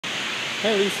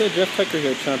Hi Lisa, Jeff Tucker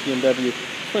here at BMW.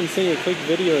 Just wanted to send you a quick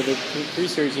video of the 3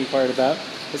 Series you inquired about.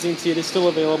 As you can see, it is still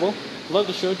available. I'd love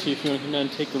to show it to you if you want to come down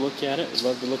and take a look at it. I'd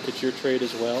love to look at your trade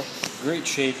as well. Great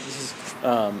shape. This is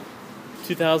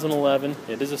 2011.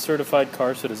 It is a certified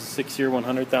car, so it has a 6-year,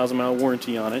 100,000-mile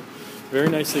warranty on it. Very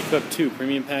nicely equipped too.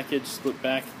 Premium package, split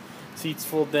back, seats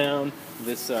fold down.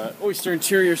 This Oyster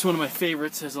interior is one of my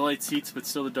favorites. Has the light seats, but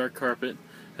still the dark carpet.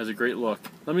 Has a great look.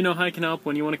 Let me know how I can help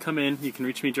when you want to come in. You can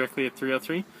reach me directly at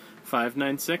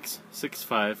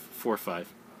 303-596-6545.